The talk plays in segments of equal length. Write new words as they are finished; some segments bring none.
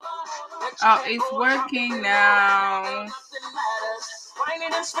Oh, it's working now.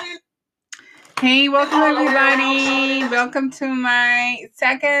 Hey, welcome everybody. Welcome to my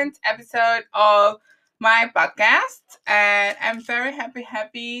second episode of my podcast. And I'm very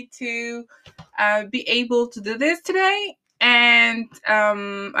happy to be able to do this today. And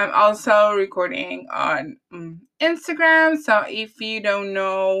I'm also recording on Instagram. So if you don't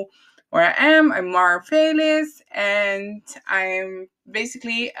know where I am, I'm Mara Feliz, and I'm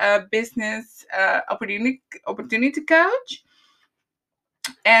basically a business opportunity coach.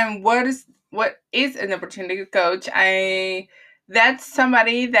 And what is an opportunity coach? That's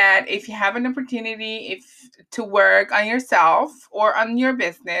somebody that if you have an opportunity if to work on yourself or on your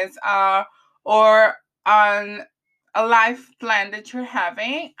business or on a life plan that you're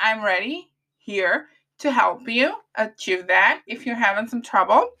having, I'm ready here to help you achieve that. If you're having some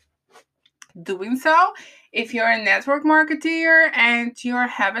trouble doing so, if you're a network marketer and you're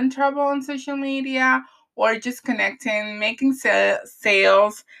having trouble on social media or just connecting, making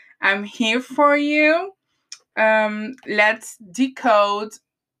sales, I'm here for you. Let's decode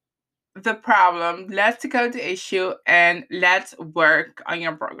the problem, let's decode the issue, and let's work on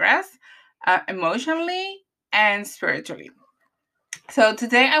your progress emotionally and spiritually. So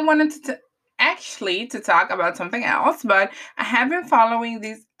today I wanted to talk about something else, but I have been following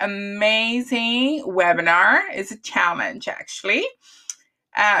this amazing webinar. It's a challenge actually.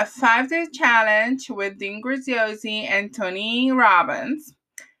 A 5-day challenge with Dean Graziosi and Tony Robbins.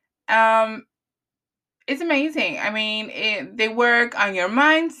 It's amazing. I mean, they work on your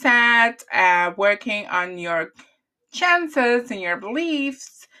mindset, working on your chances and your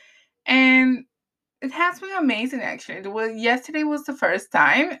beliefs, and it has been amazing actually. Yesterday was the first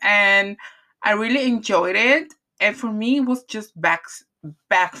time, and I really enjoyed it. And for me, it was just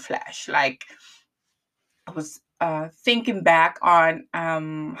backflash. Like I was thinking back on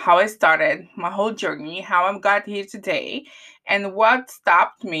how I started my whole journey, how I got here today, and what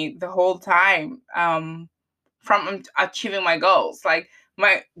stopped me the whole time from achieving my goals. Like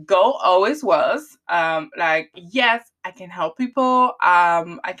my goal always was like, yes, I can help people.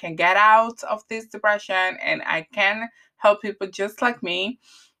 I can get out of this depression, and I can help people just like me.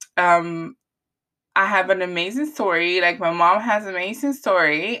 Um, I have an amazing story. Like my mom has an amazing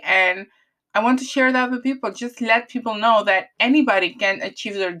story, and I want to share that with people. Just let people know that anybody can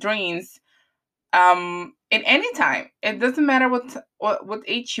achieve their dreams in any time. It doesn't matter what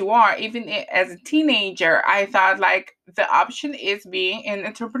age you are. Even as a teenager, I thought like the option is being an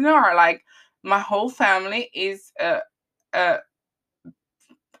entrepreneur. Like my whole family is a,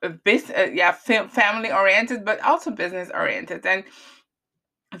 family oriented, but also business oriented. And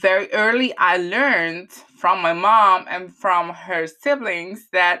very early, I learned from my mom and from her siblings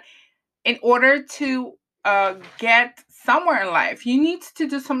that in order to get somewhere in life, you need to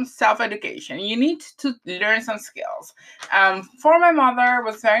do some self-education. You need to learn some skills. For my mother, it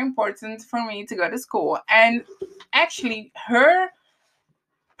was very important for me to go to school, and actually, her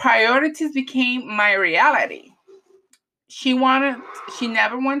priorities became my reality. She wanted. She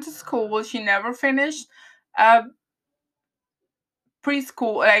never went to school. She never finished uh,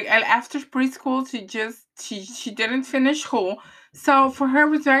 preschool. Like after preschool, she didn't finish school. So for her, it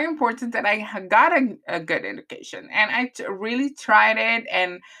was very important that I got a good education, and really tried it,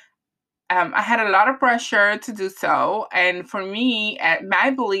 and I had a lot of pressure to do so. And for me, at my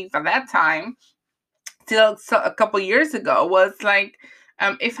belief at that time, till a couple years ago, was like,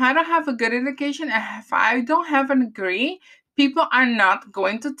 if I don't have a good education, and if I don't have a degree, people are not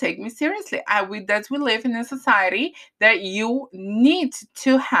going to take me seriously. We live in a society that you need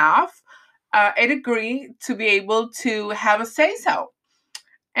to have a degree to be able to have a say so.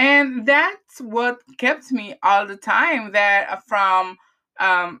 And that's what kept me all the time that from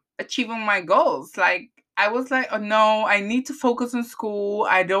achieving my goals. Like I was like, oh no, I need to focus on school.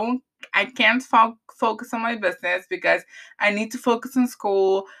 I can't focus on my business because I need to focus on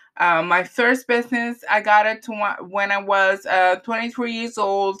school. My first business, I got it to when I was 23 years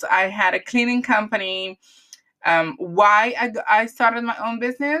old. I had a cleaning company. Why I started my own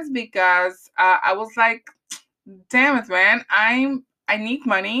business? Because I was like, damn it, man, I need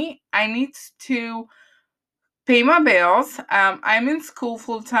money. I need to pay my bills. I'm in school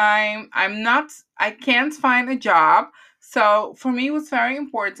full time. I can't find a job. So for me, it was very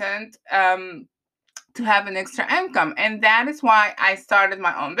important to have an extra income. And that is why I started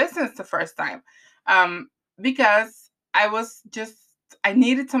my own business the first time. Um, because I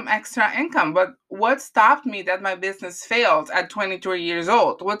needed some extra income. But what stopped me that my business failed at 23 years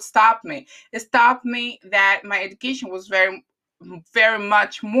old? What stopped me? It stopped me that my education was very, very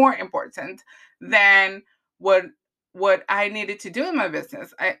much more important than what what I needed to do in my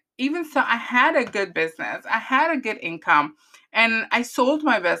business. Even so, I had a good business. I had a good income, and I sold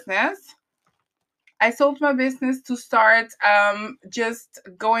my business. I sold my business to start just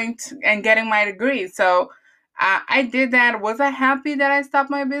going to, and getting my degree. So I did that. Was I happy that I stopped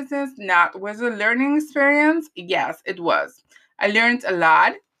my business? Not. Was it a learning experience? Yes, it was. I learned a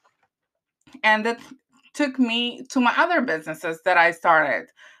lot, and that took me to my other businesses that I started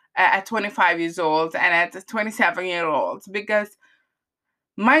at 25 years old and at 27-year olds, because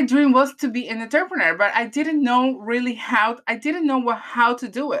my dream was to be an entrepreneur, but I didn't know really how. I didn't know how to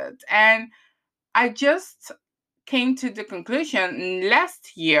do it, and I just came to the conclusion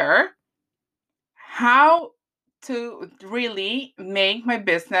last year how to really make my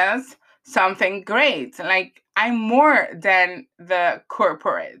business something great. Like, I'm more than the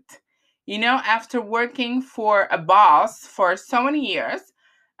corporate. After working for a boss for so many years,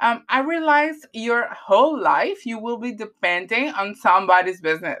 I realized your whole life you will be depending on somebody's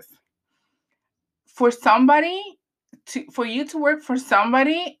business. For you to work for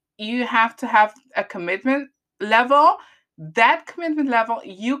somebody, you have to have a commitment level. That commitment level,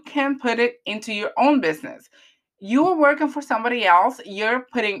 you can put it into your own business. You are working for somebody else, you're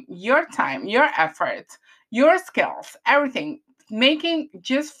putting your time, your effort, your skills, everything, making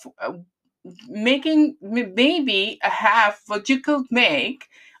maybe a half what you could make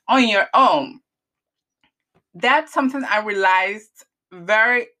on your own. That's something I realized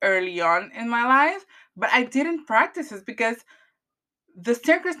very early on in my life, but I didn't practice it because the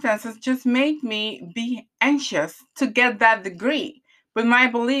circumstances just made me be anxious to get that degree. But my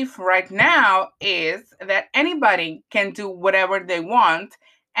belief right now is that anybody can do whatever they want.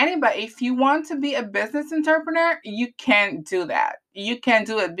 Anybody, if you want to be a business entrepreneur, you can do that. You can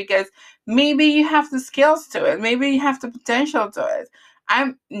do it because maybe you have the skills to it. Maybe you have the potential to it.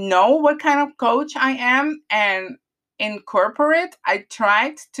 I know what kind of coach I am, and in corporate, I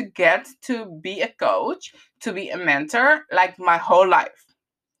tried to get to be a coach, to be a mentor, like my whole life.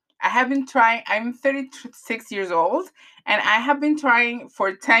 I have been trying, I'm 36 years old, and I have been trying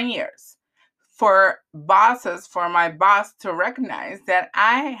for 10 years for my boss to recognize that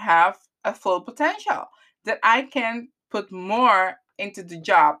I have a full potential, that I can put more into the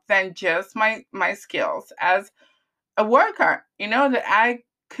job than just my skills as a worker, that I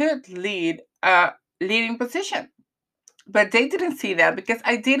could lead a leading position. But they didn't see that because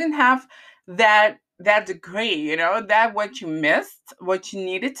I didn't have that degree, that what you missed, what you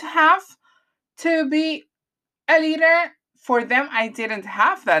needed to have to be a leader. For them, I didn't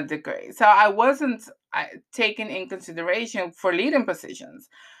have that degree, so I wasn't taken in consideration for leading positions.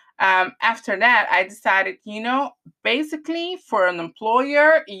 After that, I decided, basically, for an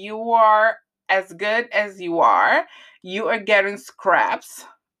employer, you are as good as you are. You are getting scraps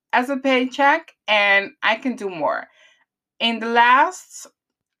as a paycheck, and I can do more. In the last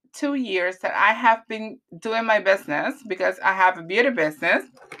 2 years that I have been doing my business, because I have a beauty business,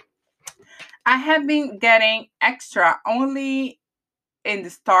 I have been getting extra only in the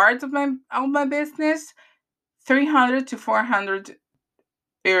start of my business, 300 to 400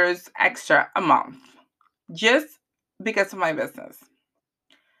 euros extra a month, just because of my business.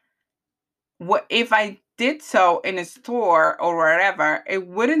 What if I did so in a store or wherever, it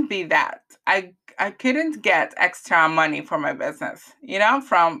wouldn't be that. I couldn't get extra money for my business,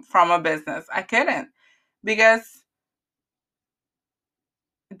 from a business. I couldn't, because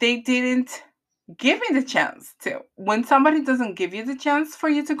they didn't give me the chance to. When somebody doesn't give you the chance for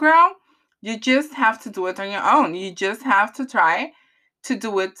you to grow, you just have to do it on your own. You just have to try to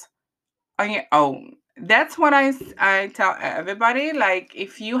do it on your own. That's what I tell everybody. Like,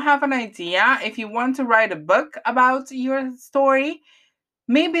 if you have an idea, if you want to write a book about your story,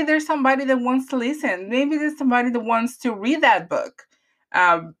 maybe there's somebody that wants to listen. Maybe there's somebody that wants to read that book.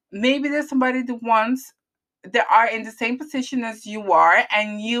 Maybe there's somebody that are in the same position as you are,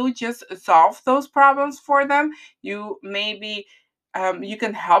 and you just solve those problems for them. You maybe you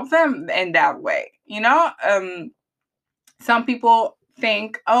can help them in that way. Some people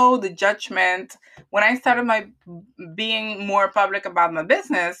think, oh, the judgment. When I started my being more public about my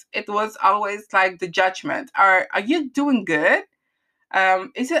business, it was always like the judgment. Are you doing good?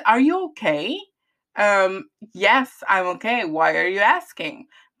 Are you okay? Yes, I'm okay. Why are you asking?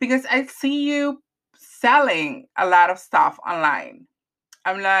 Because I see you selling a lot of stuff online.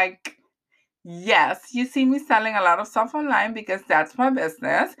 I'm like, yes, you see me selling a lot of stuff online because that's my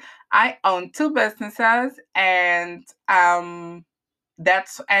business. I own two businesses, and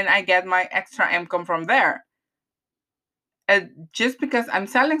and I get my extra income from there. Just because I'm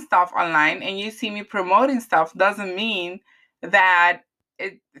selling stuff online and you see me promoting stuff doesn't mean that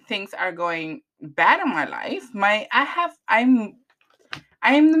things are going bad in my life, I am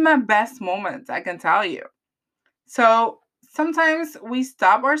in my best moments, I can tell you. So sometimes we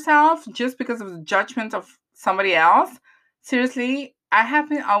stop ourselves just because of the judgment of somebody else. Seriously, I have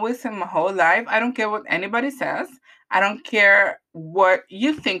been always in my whole life. I don't care what anybody says. I don't care what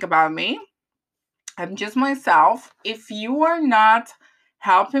you think about me. I'm just myself. If you are not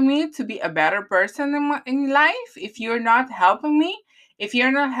helping me to be a better person in life, if you're not helping me, if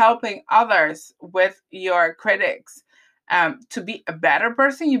you're not helping others with your critics to be a better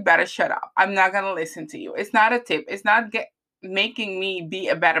person, you better shut up. I'm not going to listen to you. It's not a tip. It's not making me be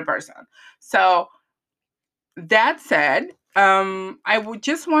a better person. So that said, I would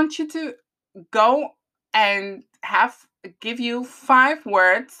just want you to go and give you 5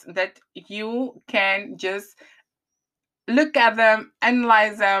 words that you can just look at them,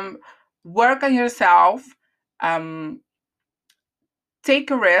 analyze them, work on yourself, um,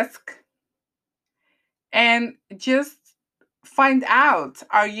 take a risk, and just find out,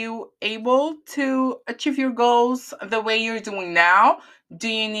 are you able to achieve your goals the way you're doing now? Do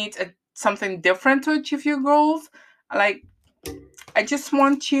you need something different to achieve your goals? Like, I just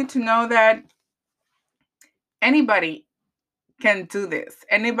want you to know that anybody can do this.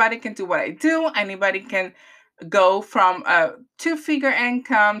 Anybody can do what I do. Anybody can go from a 2-figure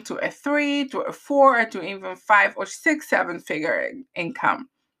income to a 3 to a 4 or to even 5 or 6 7-figure income.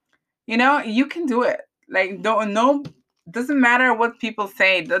 You can do it. Like, don't no doesn't matter what people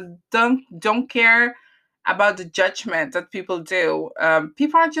say. Don't care about the judgment that people do.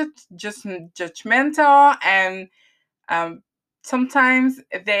 People are just judgmental, and sometimes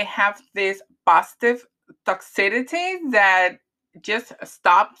they have this positive toxicity that just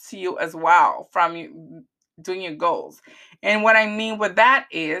stops you as well from doing your goals. And what I mean with that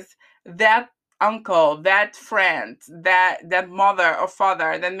is that uncle, that friend, that mother or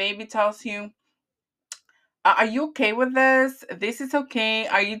father that maybe tells you, are you okay with this? This is okay.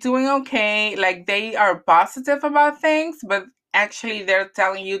 Are you doing okay? Like, they are positive about things, but actually they're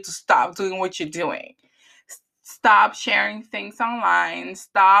telling you to stop doing what you're doing. Stop sharing things online.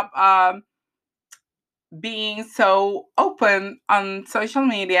 Stop being so open on social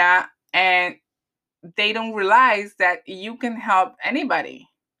media. And they don't realize that you can help anybody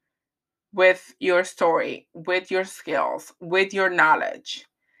with your story, with your skills, with your knowledge.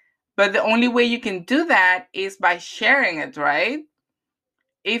 But the only way you can do that is by sharing it, right?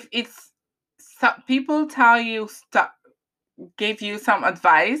 If it's people tell you stop, give you some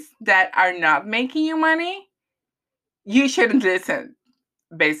advice that are not making you money, you shouldn't listen,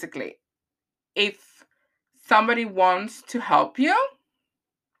 basically. If somebody wants to help you,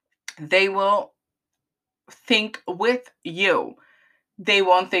 they will think with you. They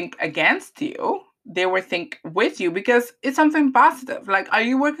won't think against you. They will think with you because it's something positive. Like, are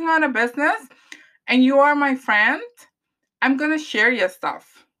you working on a business and you are my friend? I'm going to share your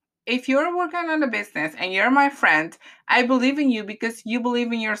stuff. If you're working on a business and you're my friend, I believe in you because you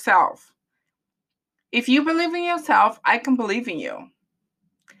believe in yourself. If you believe in yourself, I can believe in you.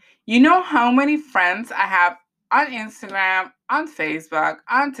 You know how many friends I have on Instagram, on Facebook,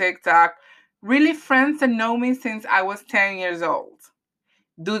 on TikTok, really friends that know me since I was 10 years old.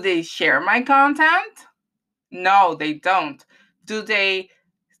 Do they share my content? No, they don't. Do they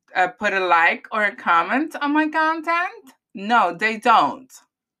put a like or a comment on my content? No, they don't.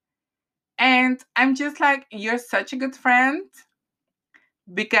 And I'm just like, you're such a good friend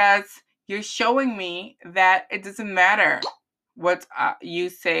because you're showing me that it doesn't matter what you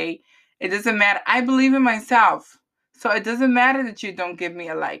say. It doesn't matter. I believe in myself. So it doesn't matter that you don't give me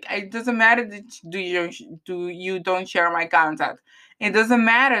a like. It doesn't matter that you don't share my content. It doesn't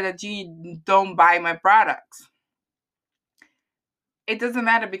matter that you don't buy my products. It doesn't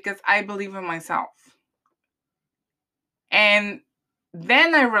matter because I believe in myself. And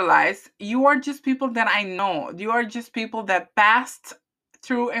then I realized you are just people that I know. You are just people that passed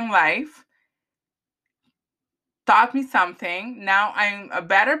through in life, taught me something. Now I'm a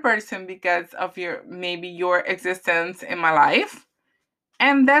better person because of your existence in my life.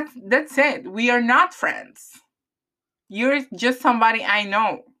 And that's it. We are not friends. You're just somebody I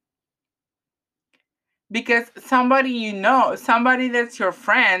know. Because somebody that's your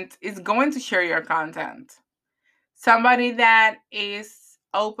friend is going to share your content. Somebody that is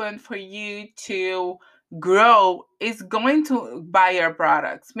open for you to grow is going to buy your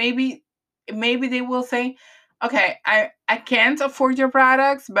products. Maybe they will say, okay, I can't afford your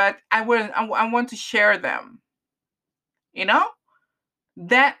products, but I want to share them. You know?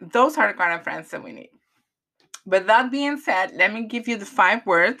 Those are the kind of friends that we need. But that being said, let me give you the 5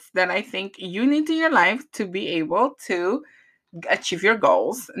 words that I think you need in your life to be able to achieve your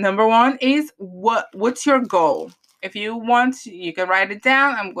goals. Number one is what's your goal? If you want, you can write it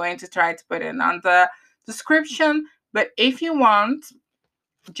down. I'm going to try to put it on the description. But if you want,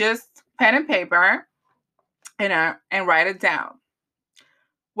 just pen and paper and write it down.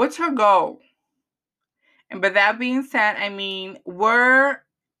 What's your goal? And by that being said, I mean, where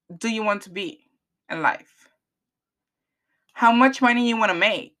do you want to be in life? How much money you want to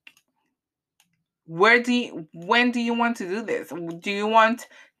make? When do you want to do this? Do you want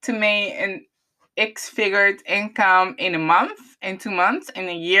to make an X-figured income in a month, in 2 months, in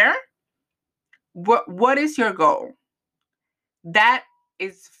a year? What is your goal? That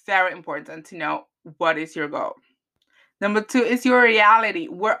is very important to know what is your goal. Number two is your reality.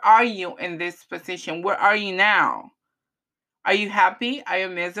 Where are you in this position? Where are you now? Are you happy? Are you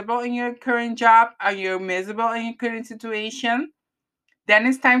miserable in your current job? Are you miserable in your current situation? Then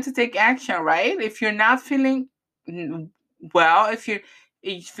it's time to take action, right? If you're not feeling well, if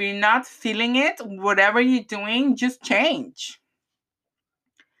you're not feeling it, whatever you're doing, just change.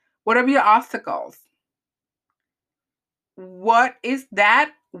 What are your obstacles? What is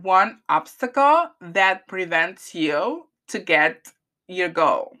that one obstacle that prevents you to get your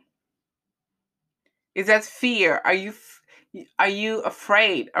goal? Is that fear? Are you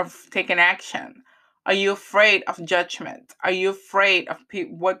afraid of taking action? Are you afraid of judgment? Are you afraid of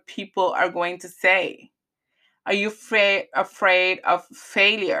what people are going to say? Are you afraid of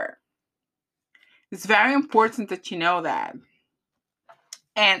failure? It's very important that you know that.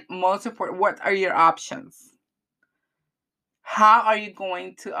 And most important, what are your options? How are you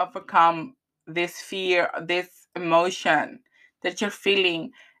going to overcome this fear, this emotion that you're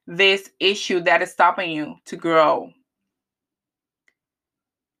feeling, this issue that is stopping you to grow?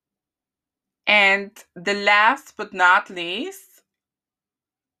 And the last but not least,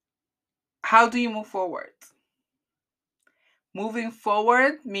 how do you move forward? Moving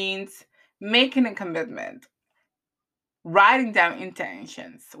forward means making a commitment, writing down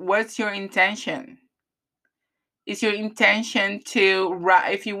intentions. What's your intention? Is your intention to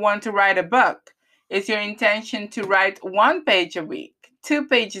write, if you want to write a book, is your intention to write 1 page a week, 2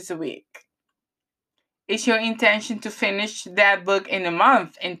 pages a week? Is your intention to finish that book in a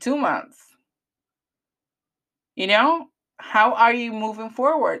month, in 2 months? You know, how are you moving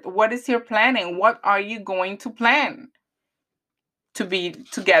forward? What is your planning? What are you going to plan to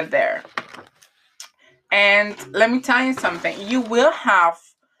get there? And let me tell you something. You will have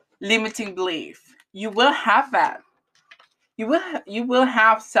limiting belief. You will have that. You will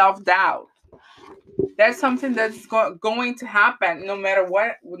have self-doubt. That's something that's going to happen no matter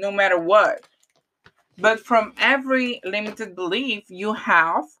what, no matter what. But from every limited belief, you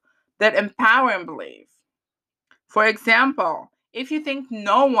have that empowering belief. For example, if you think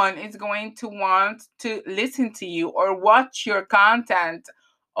no one is going to want to listen to you or watch your content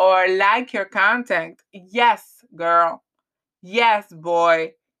or like your content, yes, girl, yes,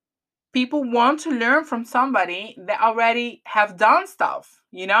 boy, people want to learn from somebody that already have done stuff,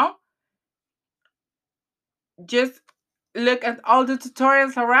 you know? Just look at all the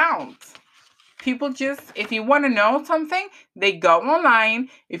tutorials around. People just, if you want to know something, they go online.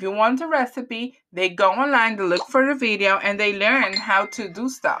 If you want a recipe, they go online, they look for the video, and they learn how to do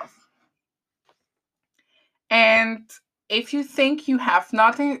stuff. And if you think you have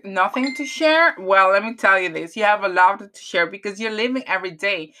nothing to share, well, let me tell you this. You have a lot to share because you're living every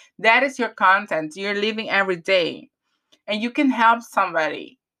day. That is your content. You're living every day. And you can help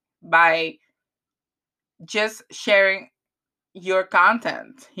somebody by just sharing your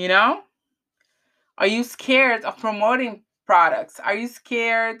content, you know? Are you scared of promoting products? Are you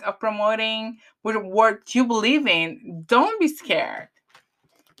scared of promoting what you believe in? Don't be scared.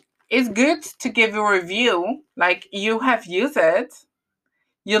 It's good to give a review, like you have used it.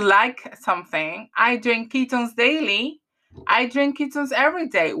 You like something. I drink ketones daily. I drink ketones every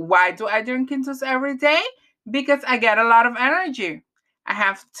day. Why do I drink ketones every day? Because I get a lot of energy. I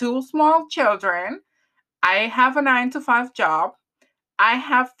have 2 small children. I have a 9 to 5 job. I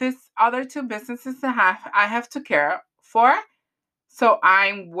have this other 2 businesses that I have to care for. So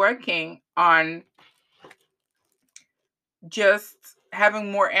I'm working on just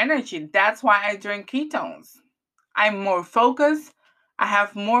having more energy. That's why I drink ketones. I'm more focused. I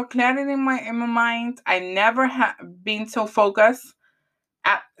have more clarity in my mind. I never have been so focused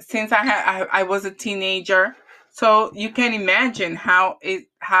since I was a teenager. So you can imagine how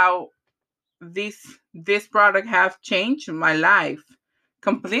this product have changed my life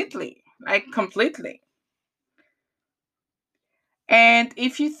completely, like completely. And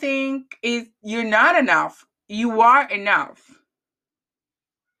if you think you're not enough, you are enough.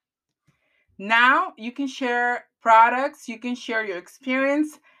 Now you can share products, you can share your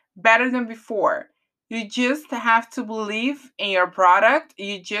experience better than before. You just have to believe in your product.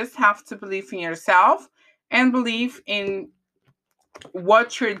 You just have to believe in yourself and believe in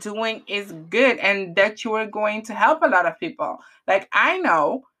what you're doing is good and that you are going to help a lot of people. Like, I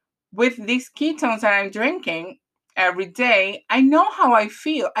know with these ketones that I'm drinking every day, I know how I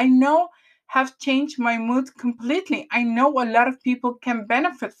feel. I know have changed my mood completely. I know a lot of people can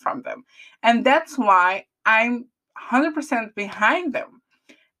benefit from them. And that's why I'm 100% behind them.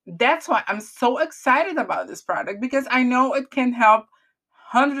 That's why I'm so excited about this product, because I know it can help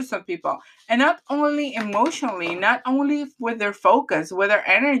hundreds of people, and not only emotionally, not only with their focus, with their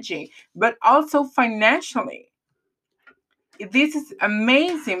energy, but also financially. This is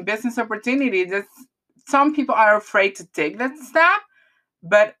amazing business opportunity that some people are afraid to take that step,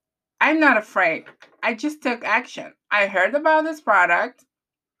 but I'm not afraid. I just took action. I heard about this product.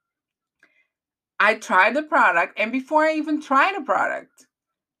 I tried the product, and before I even tried the product,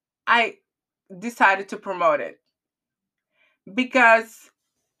 I decided to promote it. Because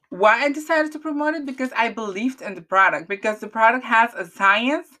why I decided to promote it? Because I believed in the product, because the product has a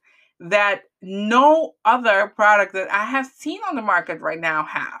science that no other product that I have seen on the market right now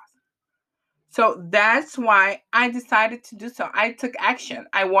has. So that's why I decided to do so. I took action.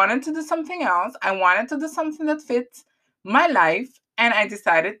 I wanted to do something else. I wanted to do something that fits my life, and I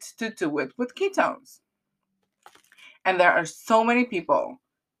decided to do it with ketones. And there are so many people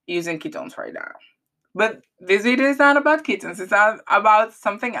using ketones right now. But this video is not about ketones. It's not about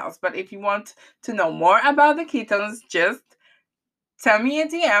something else. But if you want to know more about the ketones, just send me a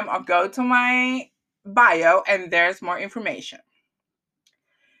DM or go to my bio and there's more information.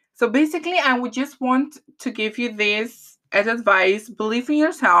 So basically, I would just want to give you this as advice. Believe in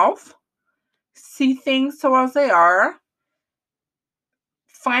yourself. See things so as they are.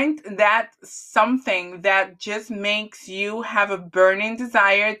 Find that something that just makes you have a burning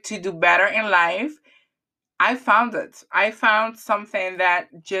desire to do better in life. I found it. I found something that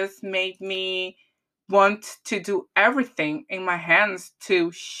just made me want to do everything in my hands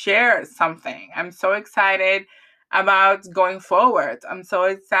to share something. I'm so excited about going forward. I'm so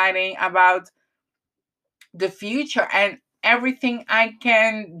excited about the future and everything I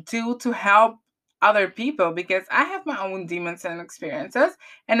can do to help other people, because I have my own demons and experiences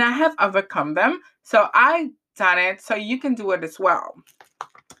and I have overcome them. So I done it, so you can do it as well.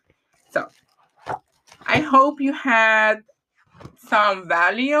 So I hope you had some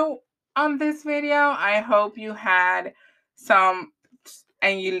value on this video. I hope you had some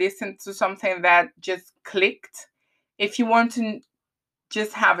and you listened to something that just clicked. If you want to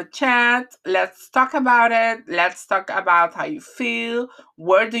just have a chat, let's talk about it. Let's talk about how you feel.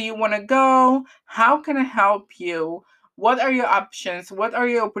 Where do you want to go? How can I help you? What are your options? What are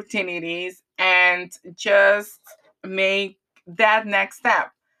your opportunities? And just make that next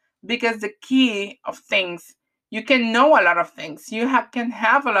step. Because the key of things, you can know a lot of things. You can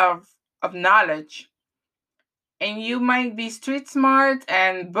have a lot of knowledge. And you might be street smart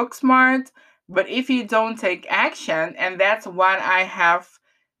and book smart, but if you don't take action, and that's what I have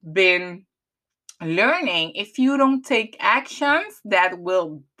been learning, if you don't take actions that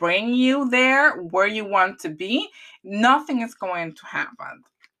will bring you there where you want to be, nothing is going to happen.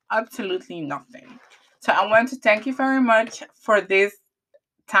 Absolutely nothing. So I want to thank you very much for this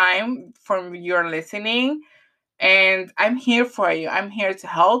time, for your listening. And I'm here for you. I'm here to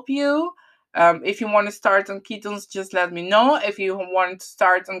help you. If you want to start on ketones, just let me know. If you want to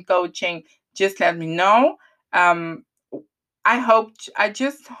start on coaching, just let me know. I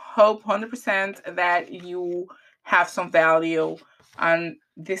just hope 100% that you have some value on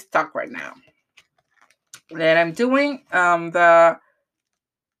this talk right now that I'm doing. The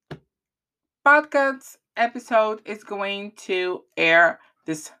podcast episode is going to air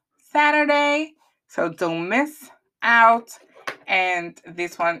this Saturday, so don't miss out. And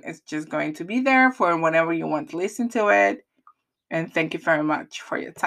this one is just going to be there for whenever you want to listen to it. And thank you very much for your time.